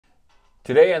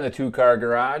Today on the two-car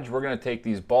garage, we're going to take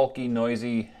these bulky,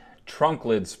 noisy trunk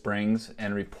lid springs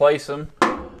and replace them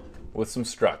with some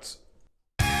struts.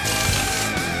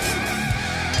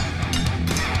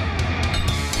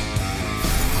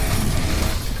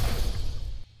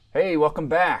 Hey, welcome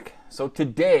back. So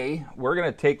today we're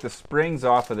going to take the springs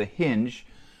off of the hinge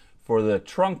for the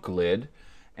trunk lid,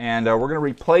 and we're going to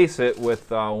replace it with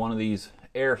one of these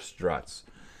air struts.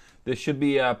 This should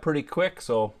be pretty quick,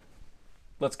 so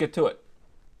let's get to it.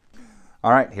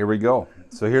 All right, here we go.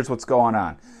 So here's what's going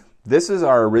on. This is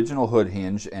our original hood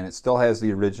hinge, and it still has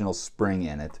the original spring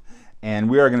in it. And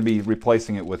we are going to be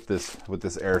replacing it with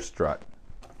this air strut.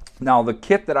 Now, the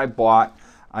kit that I bought,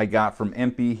 I got from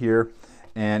MP here,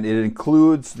 and it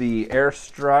includes the air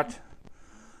strut,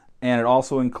 and it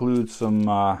also includes some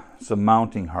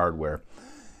mounting hardware.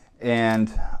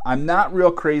 And I'm not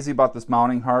real crazy about this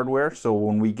mounting hardware, so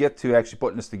when we get to actually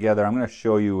putting this together, I'm going to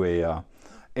show you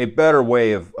a better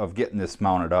way of getting this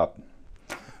mounted up.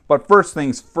 But first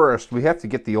things first, we have to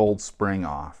get the old spring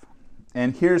off.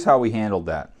 And here's how we handled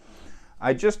that.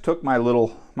 I just took my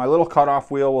little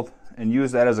cutoff wheel and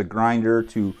used that as a grinder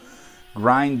to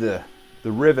grind the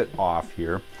rivet off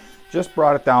here. Just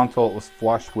brought it down till it was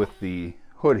flush with the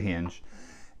hood hinge.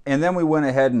 And then we went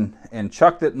ahead and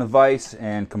chucked it in the vise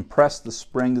and compressed the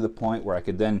spring to the point where I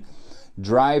could then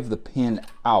drive the pin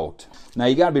out. Now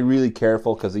you got to be really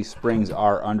careful because these springs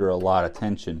are under a lot of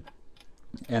tension.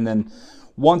 And then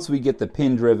once we get the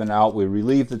pin driven out, we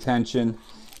relieve the tension,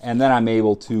 and then I'm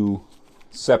able to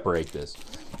separate this.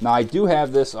 Now I do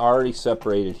have this already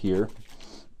separated here,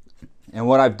 and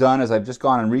what I've done is I've just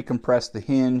gone and recompressed the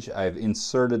hinge. I've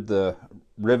inserted the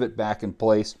rivet back in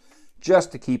place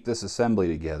just to keep this assembly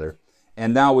together,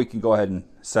 and now we can go ahead and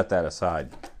set that aside.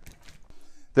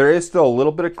 There is still a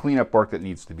little bit of cleanup work that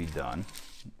needs to be done.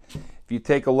 If you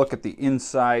take a look at the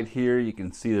inside here, you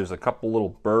can see there's a couple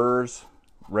little burrs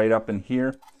right up in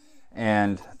here.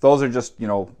 And those are just,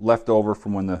 left over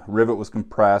from when the rivet was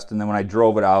compressed. And then when I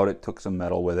drove it out, it took some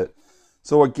metal with it.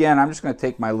 So again, I'm just going to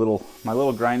take my little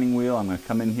grinding wheel. I'm going to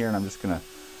come in here and I'm just going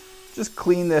to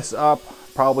clean this up,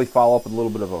 probably follow up with a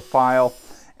little bit of a file.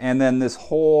 And then this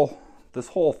whole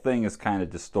thing is kind of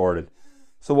distorted.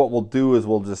 So what we'll do is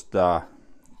we'll just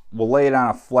we'll lay it on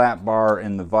a flat bar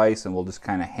in the vise, and we'll just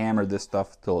kind of hammer this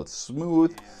stuff till it's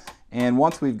smooth. And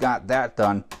once we've got that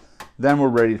done, then we're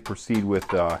ready to proceed with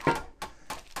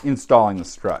installing the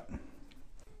strut.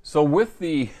 So with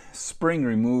the spring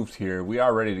removed here, we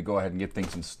are ready to go ahead and get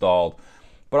things installed.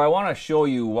 But I want to show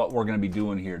you what we're going to be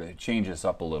doing here to change this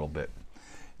up a little bit.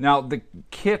 Now, the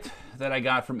kit that I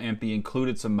got from MP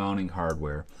included some mounting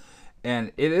hardware.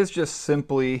 And it is just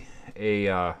simply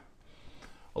a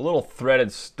little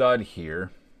threaded stud here.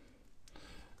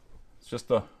 It's just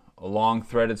a long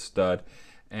threaded stud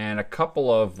and a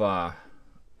couple of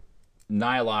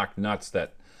nylock nuts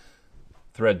that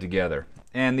thread together.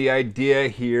 And the idea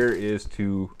here is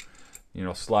to,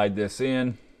 slide this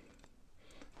in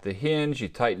the hinge. You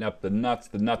tighten up the nuts.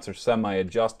 The nuts are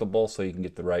semi-adjustable, so you can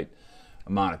get the right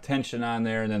amount of tension on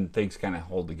there, and then things kind of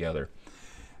hold together.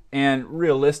 And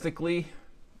realistically,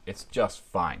 it's just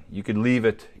fine. You could leave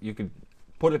it, you could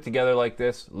put it together like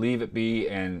this, leave it be,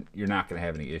 and you're not going to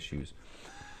have any issues.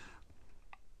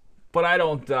 But I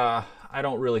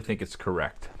don't really think it's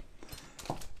correct.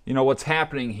 What's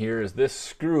happening here is this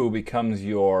screw becomes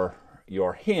your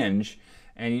hinge,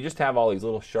 and you just have all these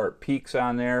little sharp peaks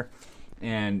on there,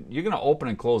 and you're going to open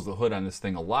and close the hood on this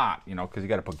thing a lot, because you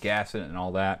got to put gas in it and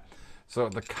all that. So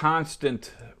the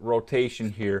constant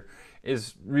rotation here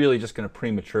is really just going to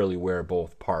prematurely wear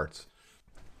both parts.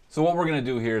 So what we're going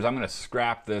to do here is I'm going to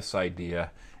scrap this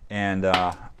idea, and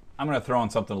I'm going to throw in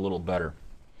something a little better.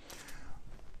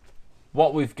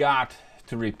 What we've got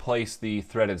to replace the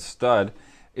threaded stud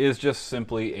is just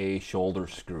simply a shoulder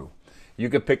screw. You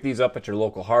could pick these up at your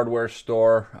local hardware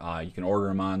store. You can order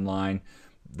them online.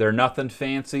 They're nothing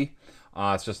fancy.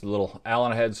 It's just a little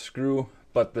Allen head screw,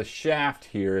 but the shaft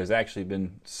here has actually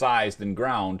been sized and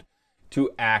ground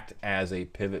to act as a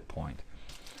pivot point.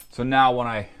 So now when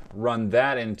I run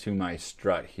that into my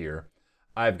strut here,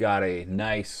 I've got a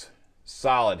nice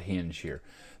solid hinge here.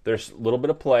 There's a little bit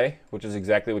of play, which is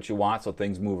exactly what you want, so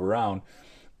things move around.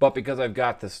 But because I've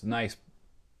got this nice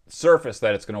surface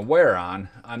that it's going to wear on,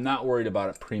 I'm not worried about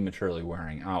it prematurely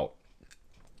wearing out.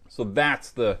 So that's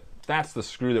the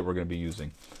screw that we're going to be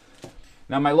using.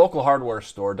 Now, my local hardware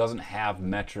store doesn't have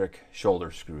metric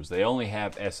shoulder screws. They only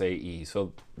have SAE,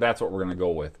 so that's what we're going to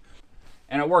go with.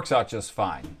 And it works out just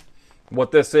fine.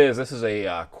 What this is a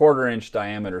 1/4 inch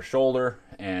diameter shoulder,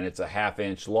 and it's a 1/2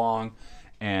 inch long,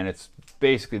 and it's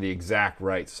basically the exact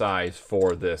right size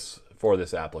for this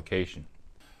application.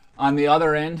 On the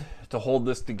other end, to hold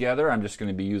this together, I'm just going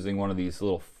to be using one of these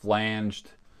little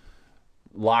flanged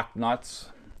lock nuts.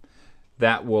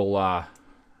 That will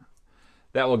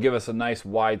give us a nice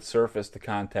wide surface to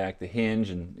contact the hinge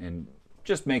and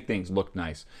just make things look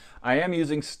nice. I am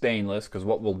using stainless because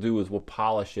what we'll do is we'll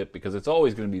polish it because it's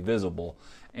always going to be visible,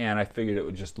 and I figured it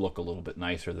would just look a little bit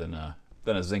nicer than a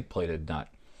zinc plated nut.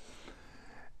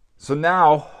 So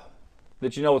now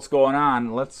that you know what's going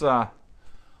on, let's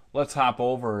hop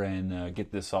over and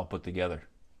get this all put together.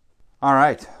 All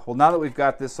right, well, now that we've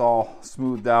got this all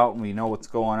smoothed out and we know what's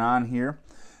going on here,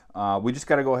 we just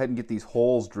got to go ahead and get these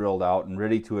holes drilled out and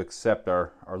ready to accept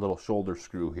our little shoulder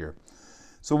screw here.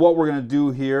 So what we're going to do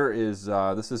here is,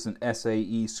 this is an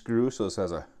SAE screw, so this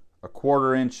has a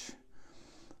 1/4 inch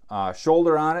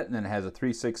shoulder on it, and then it has a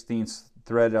 3/16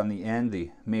 thread on the end,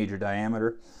 the major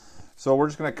diameter. So we're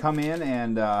just going to come in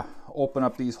and open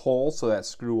up these holes so that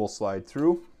screw will slide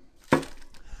through.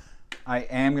 I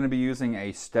am going to be using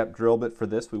a step drill bit for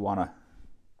this. We want to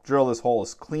drill this hole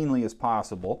as cleanly as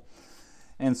possible.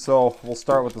 And so we'll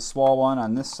start with the small one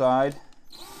on this side.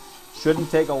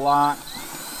 Shouldn't take a lot.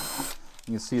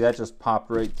 You can see that just popped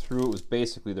right through. It was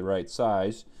basically the right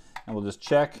size. And we'll just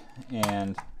check,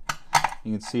 and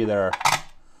you can see that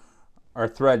our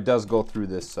thread does go through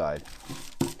this side.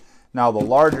 Now the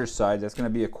larger side, that's going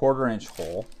to be a 1/4 inch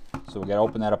hole. So we got to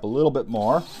open that up a little bit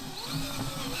more.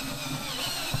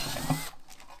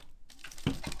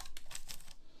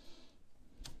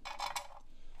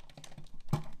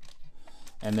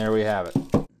 And there we have it.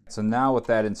 So now with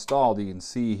that installed, you can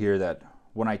see here that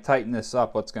when I tighten this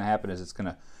up, what's going to happen is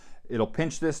it'll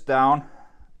pinch this down,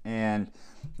 and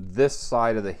this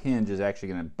side of the hinge is actually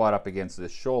going to butt up against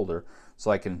this shoulder, so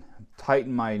I can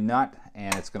tighten my nut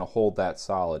and it's going to hold that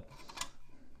solid.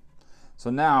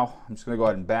 So now I'm just going to go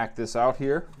ahead and back this out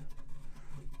here.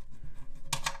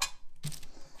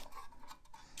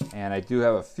 And I do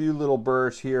have a few little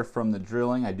burrs here from the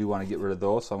drilling. I do want to get rid of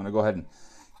those, so I'm going to go ahead and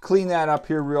clean that up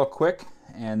here real quick,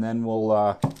 and then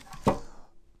we'll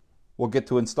get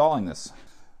to installing this.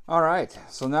 All right,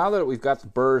 so now that we've got the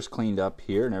burrs cleaned up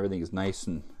here and everything is nice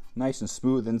and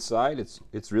smooth inside,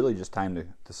 it's really just time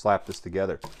to slap this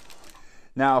together.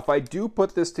 Now, if I do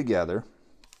put this together,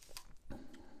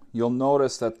 you'll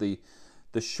notice that the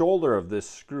shoulder of this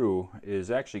screw is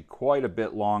actually quite a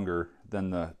bit longer than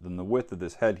the width of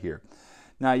this head here.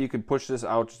 Now, you can push this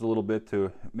out just a little bit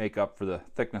to make up for the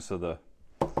thickness of the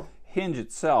hinge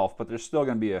itself, but there's still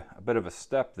going to be a bit of a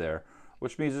step there,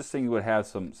 which means this thing would have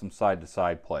some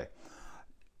side-to-side play.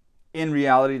 In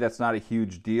reality, that's not a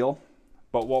huge deal,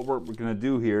 but what we're going to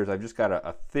do here is I've just got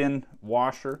a thin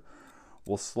washer.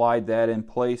 We'll slide that in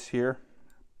place here,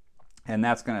 and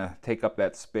that's going to take up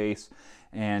that space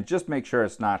and just make sure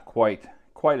it's not quite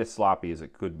as sloppy as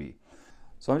it could be.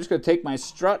 So I'm just going to take my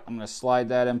strut, I'm going to slide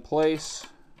that in place.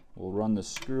 We'll run the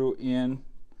screw in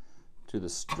to the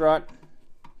strut.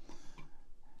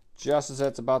 Just as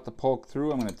that's about to poke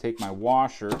through, I'm going to take my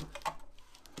washer,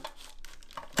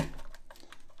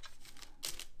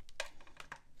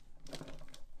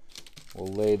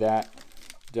 we'll lay that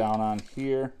down on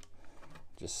here,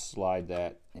 just slide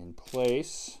that in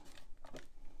place.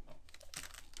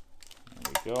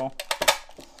 There we go.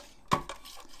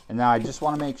 And now I just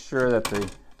want to make sure that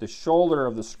the shoulder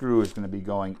of the screw is going to be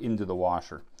going into the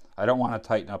washer. I don't want to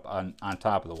tighten up on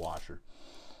top of the washer.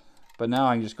 But now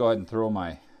I can just go ahead and throw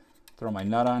my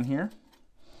nut on here.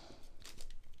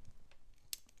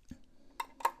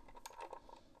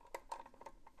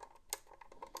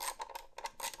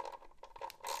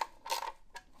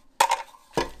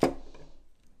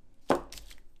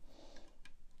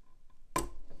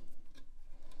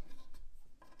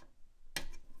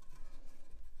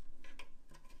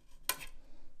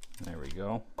 There we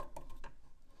go.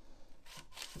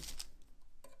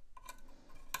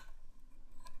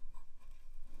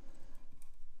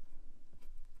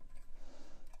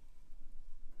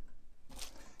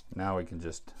 Now we can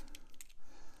just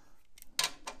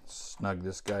snug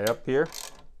this guy up here.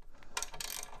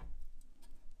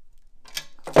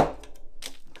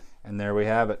 And there we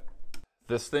have it.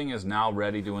 This thing is now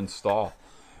ready to install.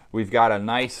 We've got a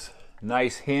nice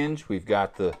hinge. We've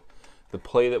got the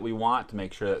play that we want to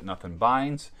make sure that nothing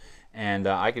binds. And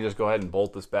I can just go ahead and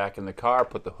bolt this back in the car,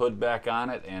 put the hood back on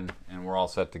it, and we're all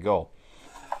set to go.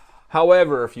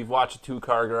 However, if you've watched a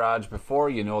two-car garage before,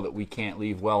 you know that we can't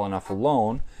leave well enough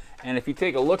alone. And if you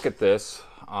take a look at this,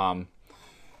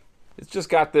 it's just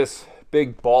got this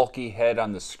big bulky head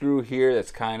on the screw here that's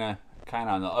kind of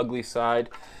on the ugly side.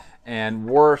 And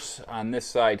worse, on this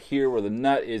side here where the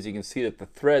nut is, you can see that the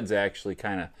threads actually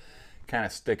kind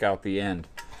of stick out the end.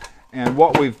 And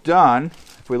what we've done,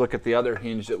 if we look at the other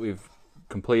hinge that we've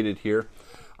completed here,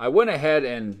 I went ahead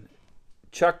and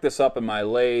chucked this up in my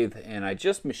lathe and I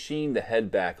just machined the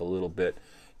head back a little bit.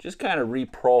 Just kind of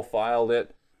reprofiled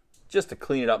it just to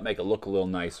clean it up, make it look a little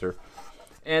nicer.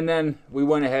 And then we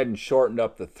went ahead and shortened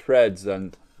up the threads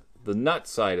on the nut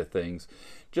side of things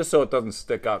just so it doesn't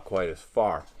stick out quite as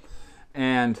far.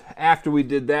 And after we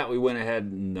did that, we went ahead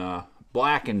and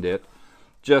blackened it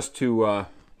just to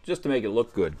make it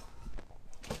look good.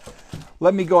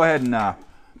 Let me go ahead and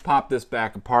pop this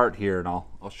back apart here and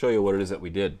I'll show you what it is that we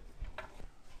did.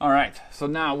 All right, so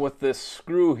now with this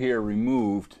screw here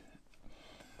removed,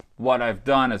 what I've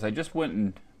done is I just went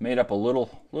and made up a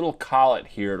little collet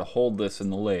here to hold this in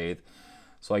the lathe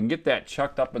so I can get that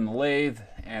chucked up in the lathe,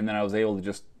 and then I was able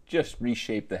to just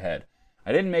reshape the head.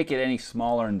 I didn't make it any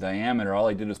smaller in diameter. All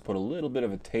I did was put a little bit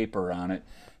of a taper on it,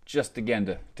 just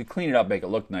again to clean it up, make it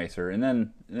look nicer, and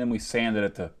then we sanded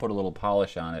it to put a little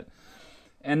polish on it.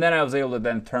 And then I was able to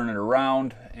then turn it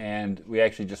around, and we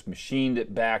actually just machined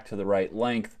it back to the right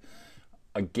length.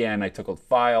 Again, I took a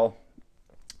file,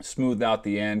 smoothed out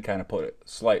the end, kind of put a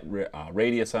slight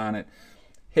radius on it,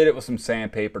 hit it with some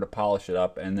sandpaper to polish it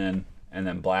up, and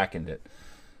then blackened it.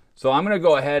 So I'm going to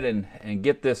go ahead and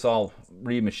get this all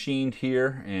remachined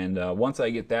here, and once I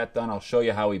get that done, I'll show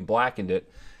you how we blackened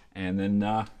it, and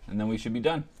then we should be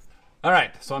done. All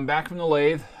right, so I'm back from the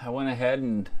lathe. I went ahead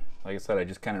and, like I said, I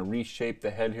just kind of reshaped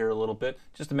the head here a little bit,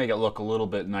 just to make it look a little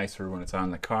bit nicer when it's on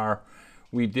the car.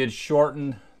 We did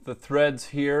shorten the threads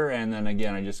here, and then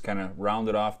again I just kind of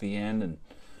rounded off the end and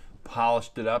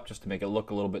polished it up just to make it look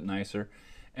a little bit nicer.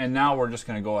 And now we're just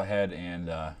going to go ahead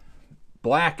and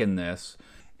blacken this,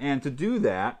 and to do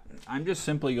that I'm just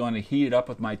simply going to heat it up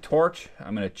with my torch.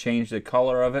 I'm going to change the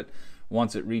color of it.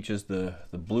 Once it reaches the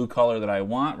blue color that I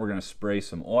want, we're going to spray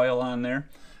some oil on there.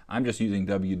 I'm just using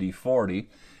WD-40.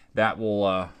 That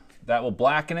will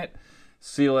blacken it,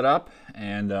 seal it up,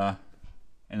 and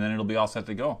then it'll be all set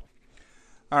to go.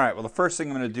 All right, well, the first thing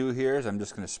I'm going to do here is I'm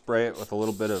just going to spray it with a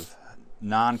little bit of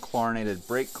non-chlorinated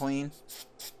brake clean,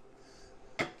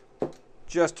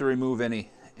 just to remove any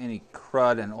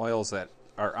crud and oils that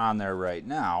are on there right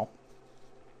now.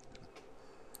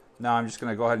 Now I'm just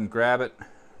going to go ahead and grab it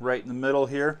right in the middle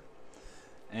here,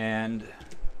 and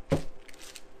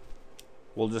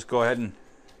we'll just go ahead and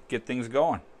get things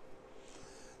going.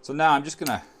 So now I'm just going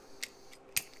to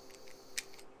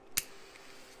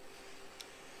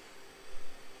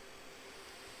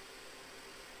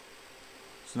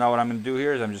So now what I'm going to do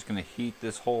here is I'm just going to heat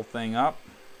this whole thing up.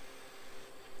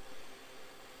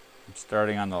 I'm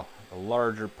starting on the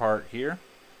larger part here.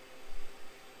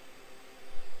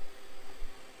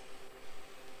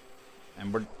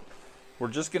 And we're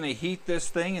just going to heat this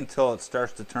thing until it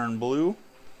starts to turn blue.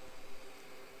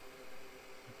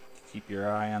 Keep your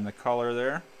eye on the color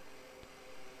there.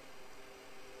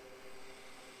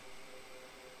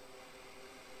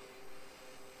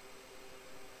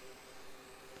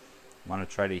 Want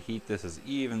to try to heat this as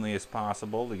evenly as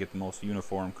possible to get the most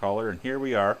uniform color. And here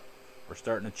we are. We're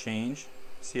starting to change.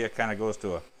 See, it kind of goes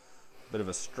to a bit of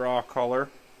a straw color.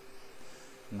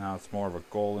 Now it's more of a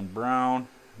golden brown.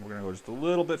 We're going to go just a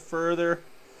little bit further.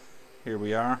 Here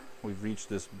we are. We've reached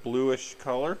this bluish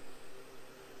color.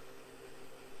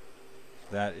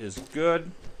 That is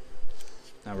good.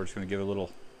 Now we're just going to give it a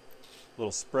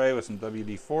little spray with some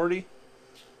WD-40.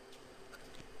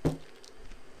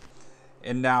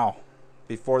 And now,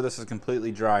 before this is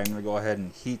completely dry, I'm going to go ahead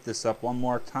and heat this up one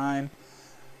more time.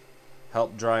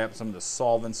 Help dry up some of the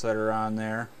solvents that are on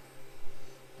there,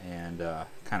 and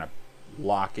kind of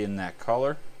lock in that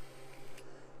color.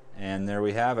 And there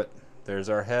we have it. There's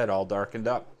our head all darkened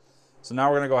up. So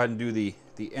now we're going to go ahead and do the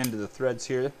end of the threads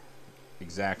here.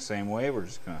 Exact same way. We're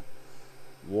just going to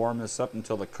warm this up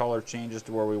until the color changes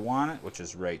to where we want it, which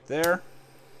is right there.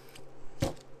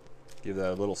 Give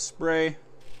that a little spray.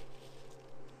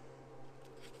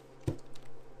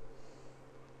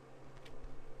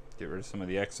 Get rid of some of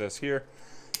the excess here.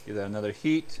 Give that another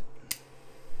heat.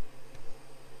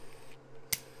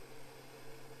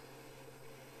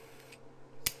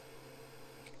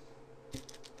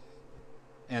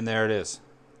 And there it is.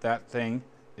 That thing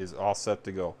is all set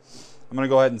to go. I'm going to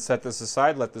go ahead and set this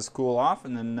aside, let this cool off,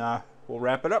 and then we'll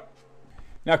wrap it up.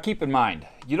 Now keep in mind,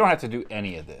 you don't have to do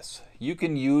any of this. You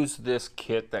can use this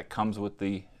kit that comes with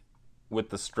the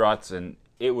struts, and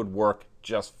it would work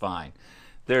just fine.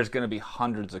 There's going to be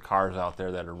hundreds of cars out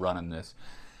there that are running this.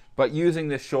 But using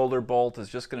this shoulder bolt is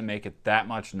just going to make it that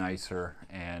much nicer,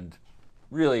 and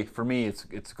really, for me, it's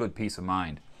a good peace of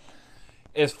mind.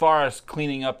 As far as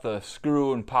cleaning up the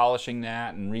screw and polishing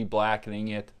that and re-blackening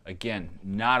it, again,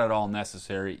 not at all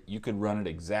necessary. You could run it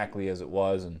exactly as it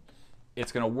was and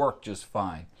it's going to work just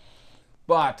fine.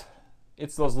 But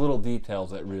it's those little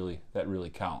details that really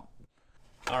count.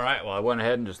 All right, well, I went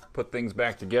ahead and just put things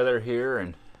back together here,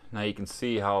 and now you can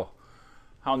see how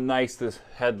nice this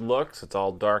head looks. It's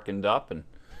all darkened up and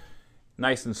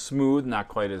nice and smooth, not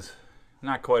quite as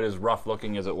rough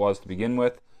looking as it was to begin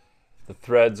with. The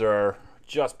threads are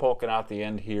just poking out the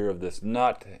end here of this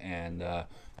nut, and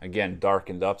again,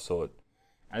 darkened up, so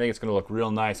I think it's going to look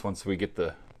real nice once we get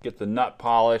the nut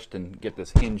polished and get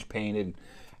this hinge painted.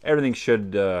 Everything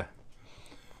should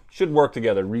work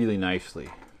together really nicely.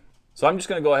 So I'm just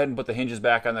going to go ahead and put the hinges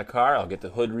back on the car. I'll get the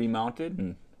hood remounted,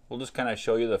 and we'll just kind of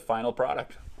show you the final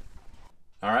product.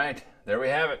 All right, there we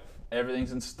have it.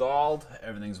 Everything's installed,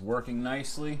 everything's working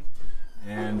nicely,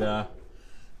 and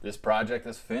this project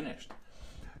is finished.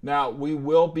 Now, we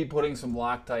will be putting some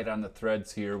Loctite on the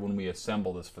threads here when we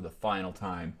assemble this for the final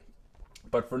time.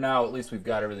 But for now, at least we've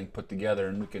got everything put together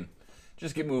and we can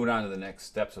just get moving on to the next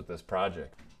steps with this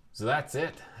project. So that's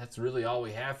it. That's really all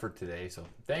we have for today. So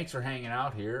thanks for hanging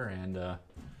out here, and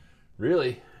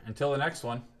really, until the next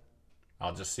one,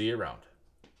 I'll just see you around.